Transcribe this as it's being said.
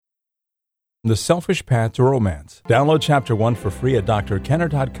The Selfish Path to Romance. Download Chapter 1 for free at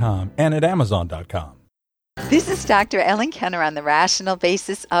drkenner.com and at amazon.com. This is Dr. Ellen Kenner on the Rational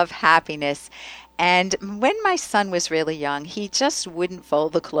Basis of Happiness. And when my son was really young, he just wouldn't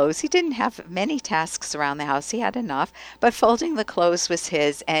fold the clothes. He didn't have many tasks around the house. He had enough, but folding the clothes was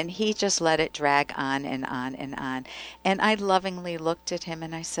his, and he just let it drag on and on and on. And I lovingly looked at him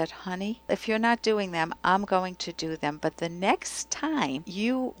and I said, honey, if you're not doing them, I'm going to do them. But the next time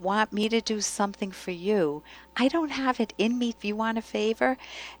you want me to do something for you, I don't have it in me if you want a favor.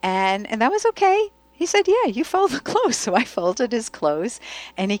 And that was okay. He said, yeah, you fold the clothes. So I folded his clothes,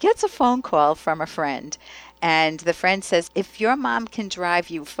 and he gets a phone call from a friend. And the friend says, if your mom can drive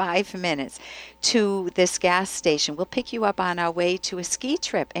you 5 minutes to this gas station, we'll pick you up on our way to a ski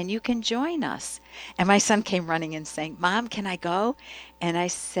trip, and you can join us. And my son came running in saying, Mom, can I go? And I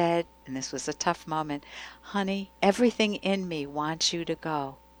said, and this was a tough moment, honey, everything in me wants you to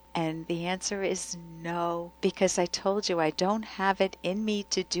go. And the answer is no, because I told you I don't have it in me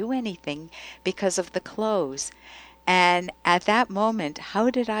to do anything because of the clothes. And at that moment,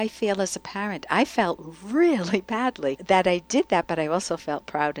 how did I feel as a parent? I felt really badly that I did that, but I also felt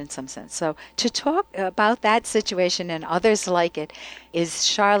proud in some sense. So to talk about that situation and others like it is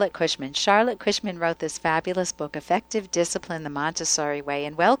Charlotte Cushman. Charlotte Cushman wrote this fabulous book, Effective Discipline, the Montessori Way.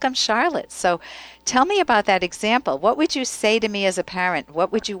 And welcome, Charlotte. So tell me about that example. What would you say to me as a parent?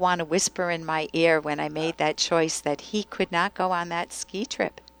 What would you want to whisper in my ear when I made that choice that he could not go on that ski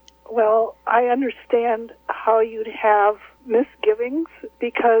trip? Well, I understand how you'd have misgivings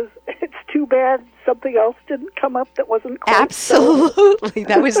because it's too bad something else didn't come up that wasn't quite Absolutely.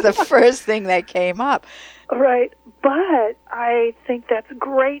 That was the first thing that came up. Right. But I think that's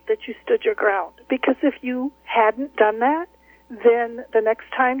great that you stood your ground, because if you hadn't done that, then the next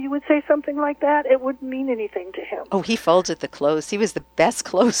time you would say something like that, it wouldn't mean anything to him. Oh, he folded the clothes. He was the best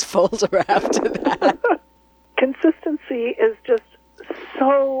clothes folder after that. Consistency is just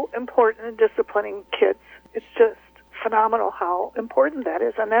so important in disciplining kids. It's just phenomenal how important that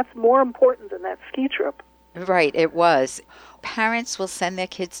is, and that's more important than that ski trip. Right, it was. Parents will send their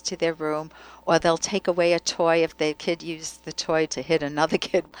kids to their room, or they'll take away a toy if the kid used the toy to hit another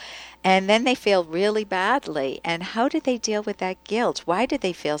kid, and then they feel really badly. And how did they deal with that guilt? Why did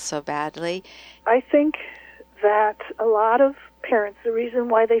they feel so badly? I think that a lot of parents, the reason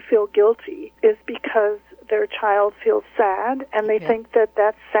why they feel guilty is because their child feels sad, and they think that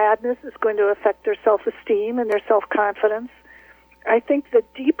that sadness is going to affect their self-esteem and their self-confidence. I think the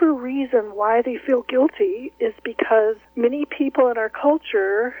deeper reason why they feel guilty is because many people in our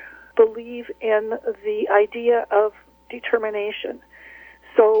culture believe in the idea of determination.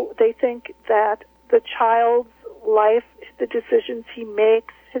 So they think that the child's life, the decisions he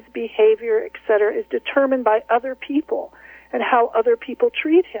makes, his behavior, etc., is determined by other people and how other people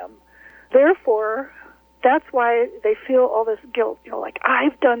treat him. Therefore, that's why they feel all this guilt, like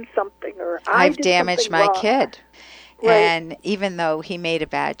I've done something, or I've damaged my wrong. Kid. Right. And even though he made a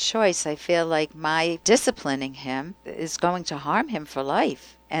bad choice, I feel like my disciplining him is going to harm him for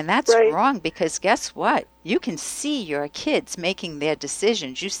life. And that's wrong, because guess what? You can see your kids making their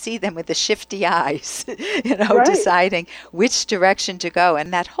decisions. You see them with the shifty eyes, deciding which direction to go.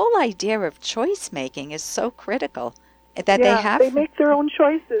 And that whole idea of choice making is so critical. That they make their own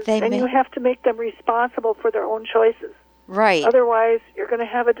choices, and you have to make them responsible for their own choices. Right. Otherwise, you're going to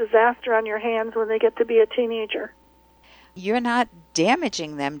have a disaster on your hands when they get to be a teenager. You're not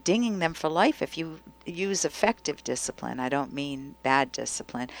damaging them, dinging them for life if you use effective discipline. I don't mean bad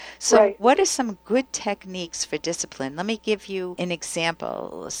discipline. So what are some good techniques for discipline? Let me give you an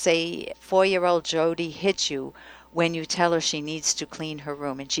example. Say 4-year-old Jody hits you when you tell her she needs to clean her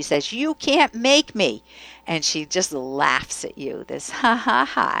room, and she says, you can't make me. And she just laughs at you, this ha ha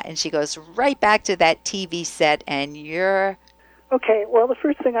ha, and she goes right back to that TV set, and you're... Okay, well, the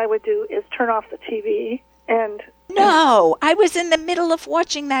first thing I would do is turn off the TV and... No, I was in the middle of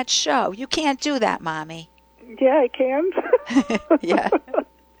watching that show. You can't do that, Mommy. Yeah, I can. Yeah.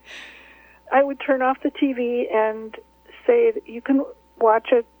 I would turn off the TV and say that you can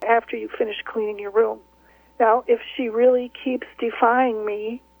watch it after you finish cleaning your room. Now, if she really keeps defying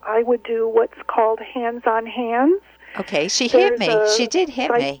me, I would do what's called hands-on hands. Okay, she hit me. She did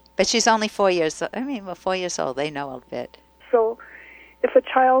hit me, but she's only 4 years old. 4 years old, they know a bit. So if a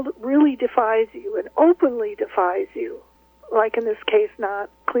child really defies you and openly defies you, like in this case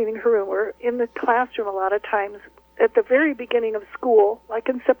not cleaning her room, or in the classroom a lot of times, at the very beginning of school, like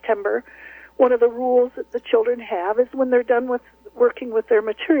in September, one of the rules that the children have is when they're done with working with their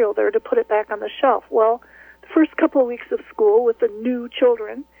material, they're to put it back on the shelf. Well, the first couple of weeks of school with the new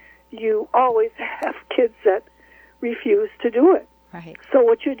children, you always have kids that refuse to do it. Right. So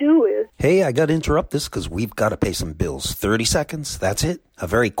what you do is... Hey, I got to interrupt this because we've got to pay some bills. 30 seconds, that's it. A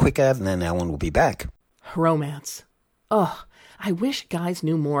very quick ad, and then Ellen will be back. Romance. Ugh, I wish guys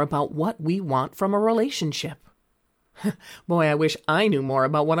knew more about what we want from a relationship. Boy, I wish I knew more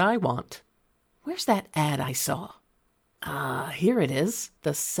about what I want. Where's that ad I saw? Here it is.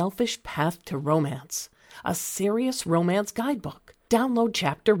 The Selfish Path to Romance. A serious romance guidebook. Download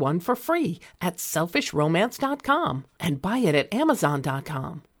Chapter 1 for free at selfishromance.com and buy it at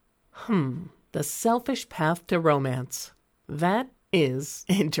amazon.com. The Selfish Path to Romance. That is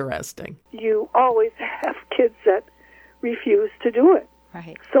interesting. You always have kids that refuse to do it.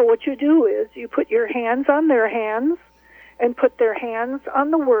 Right. So what you do is you put your hands on their hands and put their hands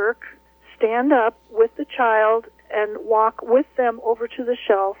on the work, stand up with the child, and walk with them over to the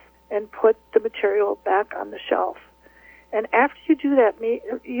shelf and put the material back on the shelf. And after you do that,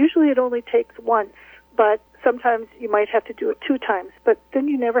 usually it only takes once, but sometimes you might have to do it 2 times, but then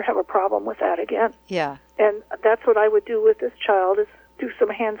you never have a problem with that again. Yeah. And that's what I would do with this child, is do some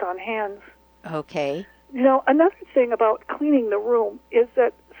hands on hands. Okay. You know, another thing about cleaning the room is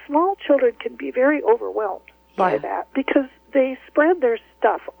that small children can be very overwhelmed by that because they spread their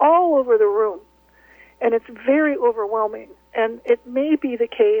stuff all over the room, and it's very overwhelming. And it may be the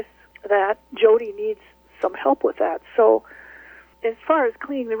case that Jody needs some help with that. So as far as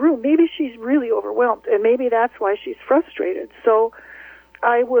cleaning the room, maybe she's really overwhelmed, and maybe that's why she's frustrated. So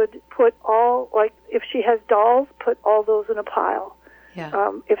I would put if she has dolls, put all those in a pile.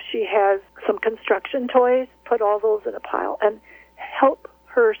 Yeah. If she has some construction toys, put all those in a pile and help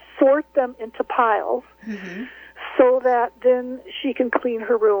her sort them into piles so that then she can clean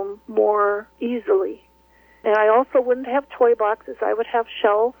her room more easily. And I also wouldn't have toy boxes. I would have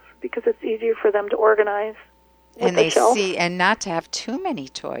shelves because it's easier for them to organize. And and not to have too many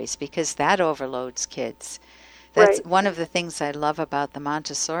toys because that overloads kids. That's right. One of the things I love about the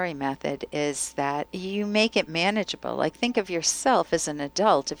Montessori method is that you make it manageable. Like, think of yourself as an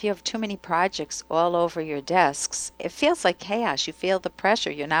adult. If you have too many projects all over your desks, it feels like chaos. You feel the pressure.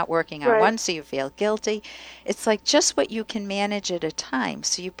 You're not working on one, so you feel guilty. It's like just what you can manage at a time.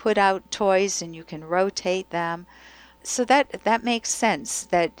 So you put out toys and you can rotate them. So that makes sense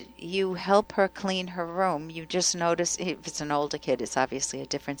that you help her clean her room. You just notice if it's an older kid, it's obviously a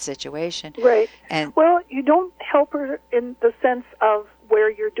different situation. Right. And well, you don't help her in the sense of where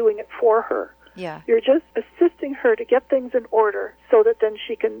you're doing it for her. Yeah. You're just assisting her to get things in order so that then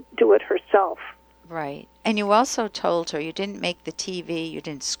she can do it herself. Right. And you also told her you didn't make the TV, you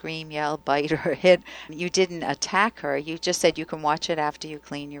didn't scream, yell, bite, or hit. You didn't attack her. You just said you can watch it after you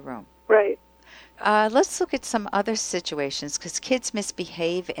clean your room. Right. Let's look at some other situations because kids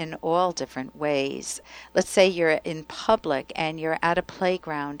misbehave in all different ways. Let's say you're in public and you're at a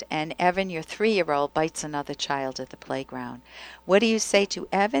playground and Evan, your 3-year-old, bites another child at the playground. What do you say to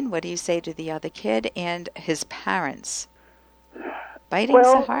Evan? What do you say to the other kid and his parents? Biting's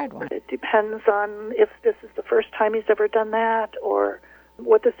a hard one. It depends on if this is the first time he's ever done that or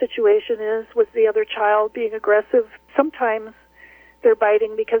what the situation is. Was the other child being aggressive? Sometimes they're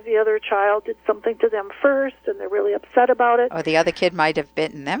biting because the other child did something to them first and they're really upset about it. Or the other kid might have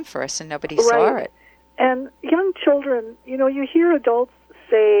bitten them first and nobody saw it. And young children, you hear adults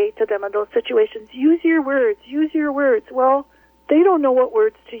say to them in those situations, use your words, use your words. Well, they don't know what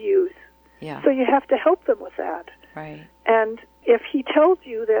words to use. Yeah. So you have to help them with that. Right. And if he tells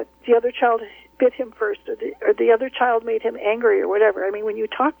you that the other child bit him first or the other child made him angry or whatever, when you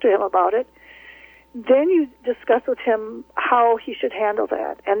talk to him about it, then you discuss with him how he should handle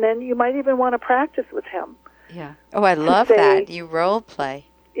that. And then you might even want to practice with him. Yeah. Oh, I love that. You role play.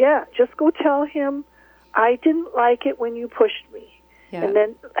 Yeah. Just go tell him, I didn't like it when you pushed me. Yeah. And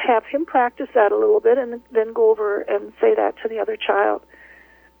then have him practice that a little bit and then go over and say that to the other child.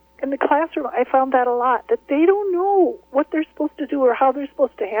 In the classroom, I found that a lot, that they don't know what they're supposed to do or how they're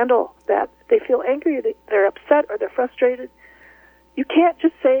supposed to handle that. They feel angry, they're upset, or they're frustrated. You can't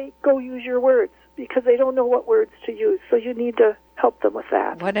just say, go use your words, because they don't know what words to use. So you need to help them with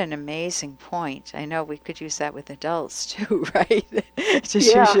that. What an amazing point. I know we could use that with adults too, right?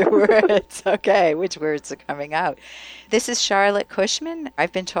 Just use your words. Okay, which words are coming out? This is Charlotte Cushman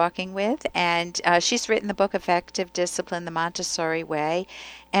I've been talking with, and she's written the book Effective Discipline, The Montessori Way.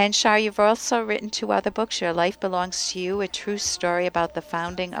 And Char, you've also written 2 other books, Your Life Belongs to You, a true story about the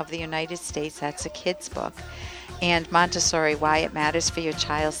founding of the United States. That's a kid's book. And Montessori, Why It Matters for Your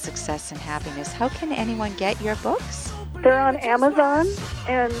Child's Success and Happiness. How can anyone get your books? They're on Amazon,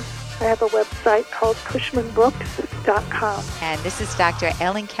 and I have a website called CushmanBooks.com. And this is Dr.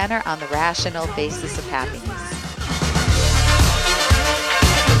 Ellen Kenner on the Rational Basis of Happiness.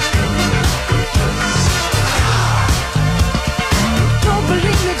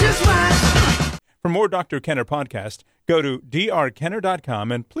 more Dr. Kenner podcast, go to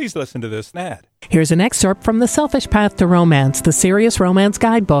drkenner.com and please listen to this ad. Here's an excerpt from The Selfish Path to Romance, the Serious Romance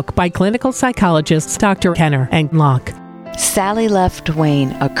Guidebook by clinical psychologists Dr. Kenner and Locke. Sally left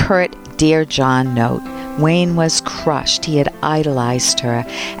Wayne a curt Dear John note. Wayne was crushed. He had idolized her.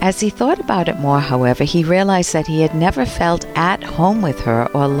 As he thought about it more, however, he realized that he had never felt at home with her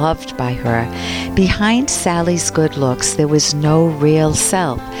or loved by her. Behind Sally's good looks, there was no real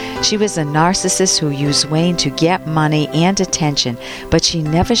self. She was a narcissist who used Wayne to get money and attention, but she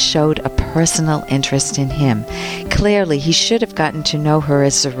never showed a personal interest in him. Clearly, he should have gotten to know her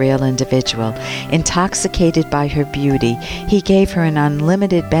as a real individual. Intoxicated by her beauty, he gave her an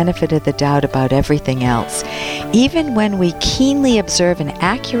unlimited benefit of the doubt about everything else. Even when we keenly observe and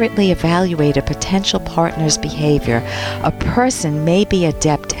accurately evaluate a potential partner's behavior, a person may be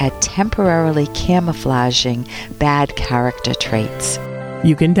adept at temporarily camouflaging bad character traits.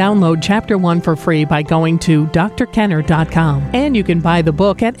 You can download Chapter 1 for free by going to drkenner.com, and you can buy the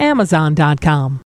book at amazon.com.